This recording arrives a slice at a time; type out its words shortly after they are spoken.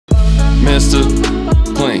Mr.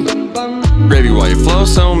 Clean. Gravy while you flow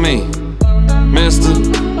so mean. Mr.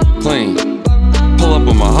 Clean. Pull up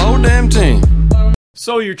on my whole damn team.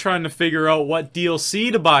 So you're trying to figure out what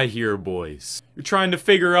DLC to buy here, boys. You're trying to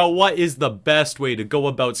figure out what is the best way to go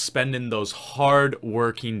about spending those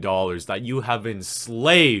hard-working dollars that you have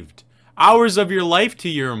enslaved hours of your life to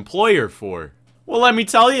your employer for. Well, let me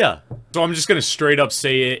tell ya. So I'm just gonna straight up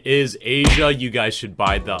say it is Asia. You guys should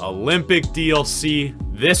buy the Olympic DLC.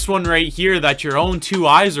 This one right here that your own two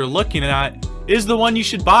eyes are looking at is the one you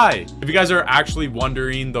should buy. If you guys are actually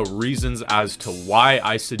wondering the reasons as to why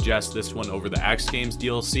I suggest this one over the XGames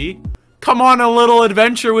DLC, come on a little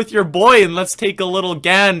adventure with your boy and let's take a little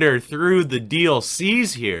gander through the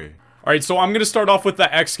DLCs here. Alright, so I'm gonna start off with the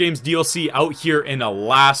XGames DLC out here in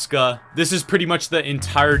Alaska. This is pretty much the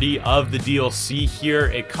entirety of the DLC here.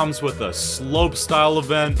 It comes with a slope style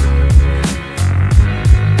event.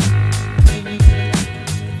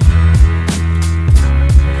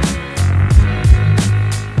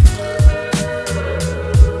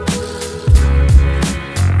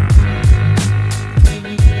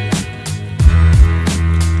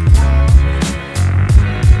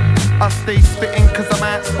 I stay spitting cause I'm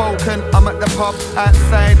outspoken. I'm at the pub,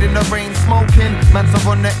 outside in the rain smoking. Mans are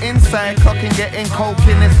on the inside, clocking, getting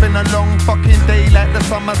coking. It's been a long fucking day like the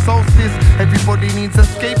summer solstice. Everybody needs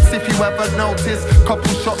escapes if you ever notice. Couple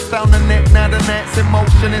shots down the neck, now the night's in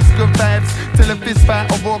motion. It's good vibes, till a fist fight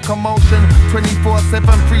or commotion.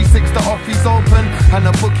 24/7, 360 the office open. And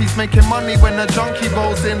the bookie's making money when the junkie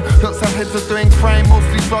rolls in. Lots of heads are doing crime,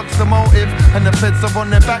 mostly drugs the motive. And the feds are on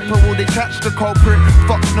their back, but will they catch the culprit?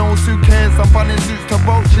 Fuck knows, who cares? I'm bunning suits to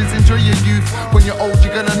roaches. Enjoy your youth. When you're old,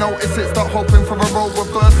 you're gonna notice it. Start hoping for a role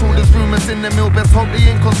reversal. There's rumors in the mill, best hope they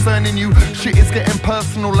ain't concerning you. Shit is getting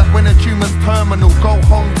personal, like when a tumor's terminal. Go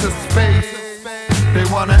home to space. They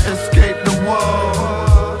wanna escape the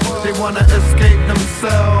world. They wanna escape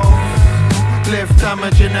themselves. Left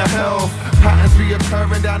damage in their health. Patterns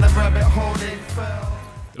reoccurring down a rabbit hole they fell.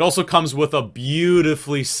 It also comes with a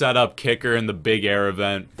beautifully set up kicker in the big air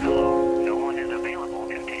event.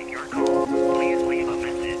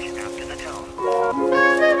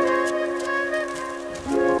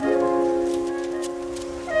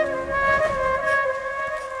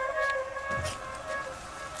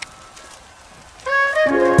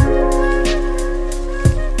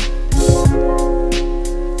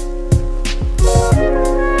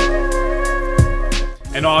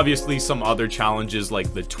 And obviously some other challenges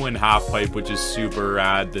like the twin half pipe, which is super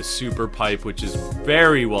rad, the super pipe, which is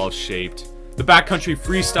very well shaped, the backcountry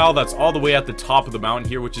freestyle that's all the way at the top of the mountain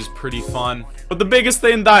here, which is pretty fun. But the biggest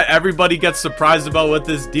thing that everybody gets surprised about with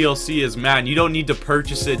this DLC is, man, you don't need to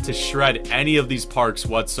purchase it to shred any of these parks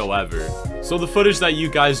whatsoever. So the footage that you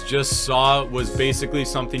guys just saw was basically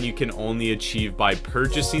something you can only achieve by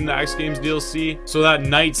purchasing the XGames DLC. So that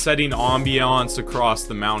night setting ambiance across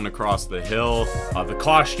the mountain, across the hill, the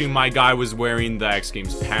costume my guy was wearing, the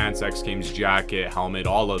XGames pants, XGames jacket, helmet,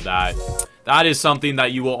 all of that. That is something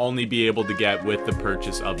that you will only be able to get with the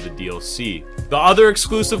purchase of the DLC. The other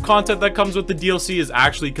exclusive content that comes with the DLC is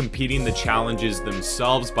actually competing the challenges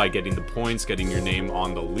themselves by getting the points, getting your name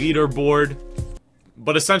on the leaderboard.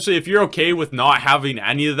 But essentially, if you're okay with not having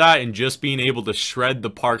any of that and just being able to shred the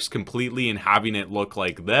parks completely and having it look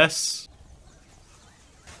like this,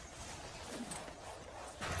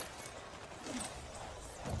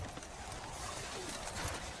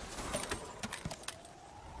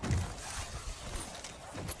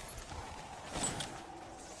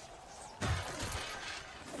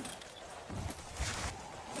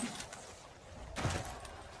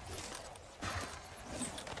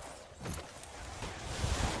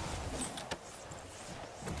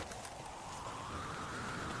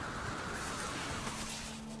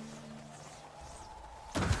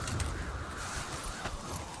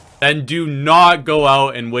 then do not go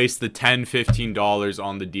out and waste the $10, $15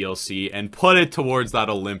 on the DLC and put it towards that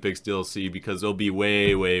Olympics DLC because it'll be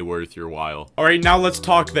way, way worth your while. Alright, now let's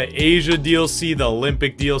talk the Asia DLC, the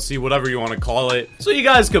Olympic DLC, whatever you want to call it. So you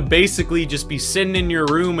guys could basically just be sitting in your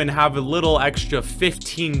room and have a little extra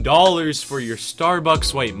 $15 for your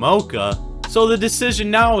Starbucks white mocha. So the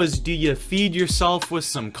decision now is, do you feed yourself with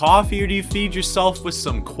some coffee or do you feed yourself with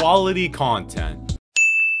some quality content?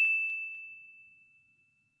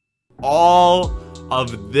 All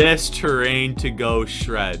of this terrain to go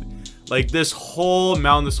shred. Like this whole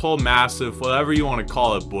mountain, this whole massive, whatever you want to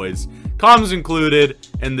call it, boys, comes included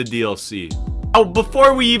in the DLC. Now,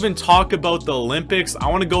 before we even talk about the Olympics, I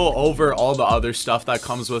want to go over all the other stuff that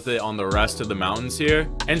comes with it on the rest of the mountains here.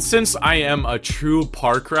 And since I am a true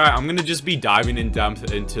park rat, I'm going to just be diving in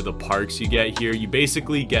depth into the parks you get here. You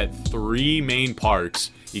basically get 3 main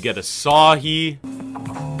parks. You get a Sahi.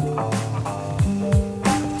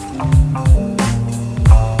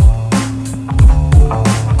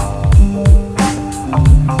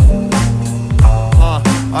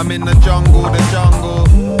 I'm in the jungle, in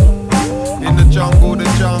the jungle,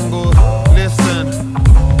 listen,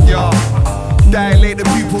 yo. Dilate the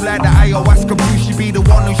pupil like the ayahuasca bush. You be the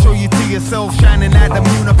one who show you to yourself. Shining like the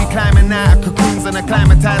moon, I'll be climbing out of cocoons and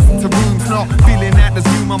acclimatized into rooms. Not feeling at the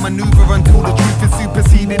zoom, I maneuver until the truth is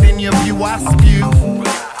superseded in your view. I spew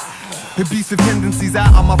abusive tendencies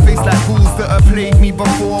out on my face like ghouls that have plagued me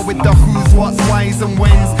before with the who's, what's, why's and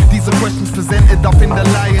when's. These are questions presented up in the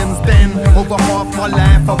lion's den. Over half my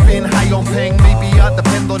life I've been high on pain. Maybe I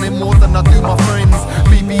depend on it more than I do my friends.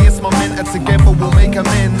 Maybe it's my mentor, together we'll make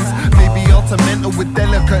amends. Maybe ultimental with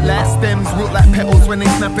delicate like stems. Wilt like petals when they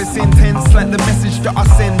snap, it's intense. Like the message that I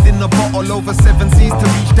send in a bottle over 7 seas to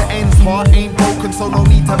reach the ends. Heart ain't broken so no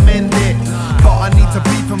need to mend it, but I need to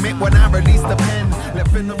bleed from it when I release the pen. Let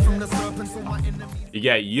venom from the serpent so my enemies. You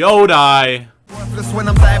get Yodai. Worthless when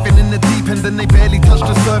I'm diving in the deep end and they barely touch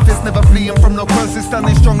the surface. Never fleeing from no curses,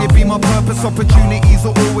 standing strong, it be my purpose. Opportunities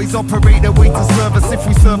will always operate their way to service. If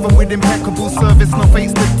we serve them with impeccable service, no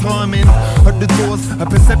fate's determined. At the doors, a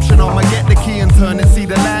perception, I'ma get the key and turn it. See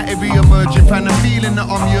the light re-emerging, find the feeling that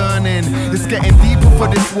I'm yearning. It's getting deeper for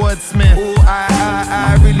this wordsmith. All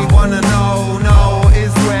I really wanna know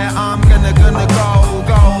is where I'm gonna go.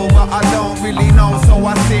 But I don't really know, so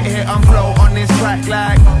I sit here and float on this track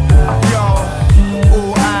like, yo.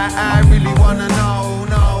 All I really wanna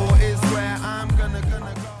know is where I'm gonna go.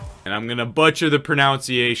 And I'm gonna butcher the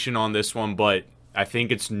pronunciation on this one, but I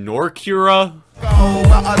think it's Norcura.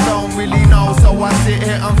 But I don't really know, so I sit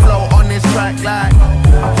here and float on this track like,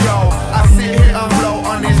 yo. I sit here and float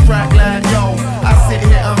on this track like, yo. I sit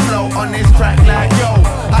here and float on this track like, yo.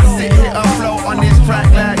 I sit here and float on this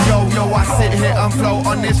track like, yo. I sit here and float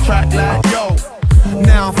on this track like, yo.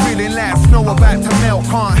 Now I'm feeling like snow about to melt.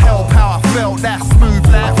 Can't help how I felt, that smooth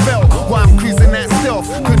like felt. While I'm cruising that stealth,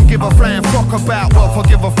 couldn't give a flying fuck about wealth. I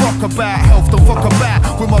give a fuck about health, don't fuck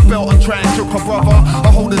about with my belt and try and joke a brother. I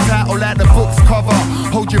hold the title like the book's cover.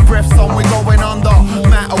 Hold your breath, son, we're going under.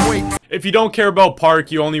 Matter awake. If you don't care about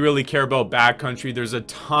park, you only really care about backcountry. There's a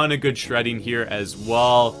ton of good shredding here as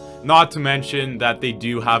well. Not to mention that they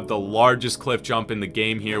do have the largest cliff jump in the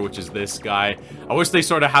game here, which is this guy. I wish they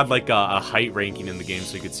sort of had like a height ranking in the game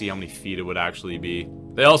so you could see how many feet it would actually be.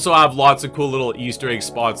 They also have lots of cool little Easter egg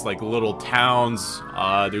spots like little towns.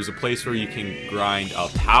 There's a place where you can grind a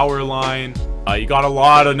power line. You got a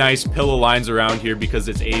lot of nice pillow lines around here because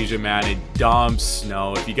it's Asia, man. It dumps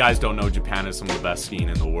snow. If you guys don't know, Japan is some of the best skiing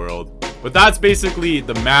in the world. But that's basically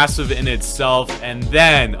the massive in itself. And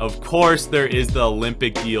then, of course, there is the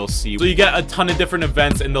Olympic DLC. So you get a ton of different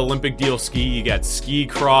events in the Olympic DLC. You get ski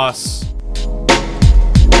cross.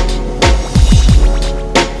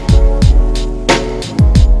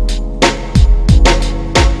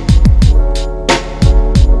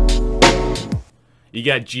 You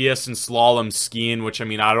get GS and slalom skiing, which I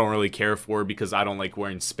mean, I don't really care for because I don't like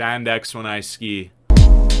wearing spandex when I ski.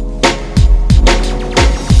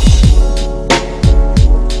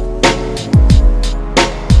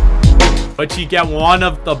 But you get one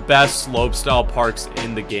of the best slopestyle parks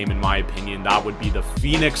in the game, in my opinion. That would be the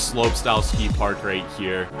Phoenix slopestyle ski park right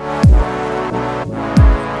here.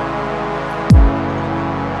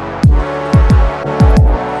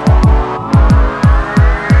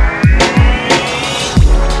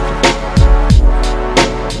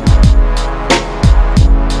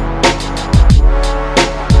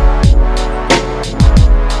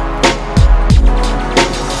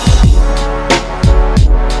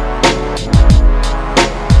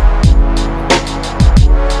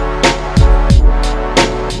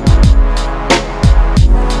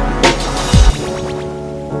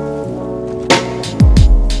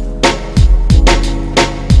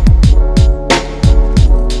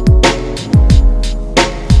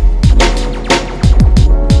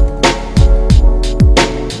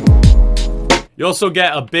 You also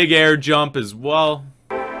get a big air jump as well.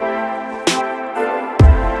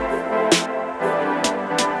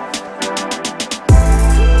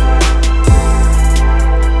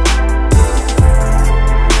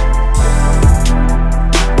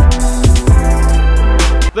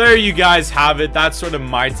 There you guys have it. That's sort of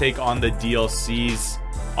my take on the DLCs.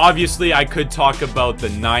 Obviously, I could talk about the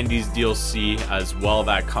 90s DLC as well.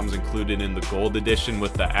 That comes included in the Gold Edition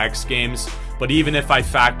with the XGames. But even if I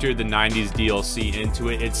factor the 90s DLC into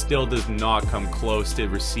it, it still does not come close to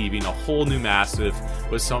receiving a whole new massive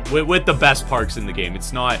with the best parks in the game.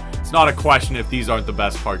 It's not a question if these aren't the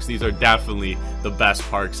best parks. These are definitely the best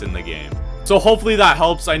parks in the game. So hopefully that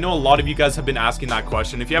helps. I know a lot of you guys have been asking that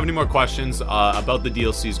question. If you have any more questions about the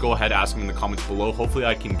DLCs, go ahead, ask them in the comments below. Hopefully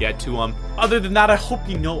I can get to them. Other than that, I hope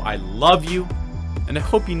you know I love you. And I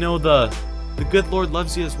hope you know the good Lord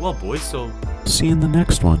loves you as well, boys. So see you in the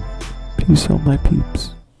next one. Peace out, my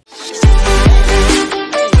peeps.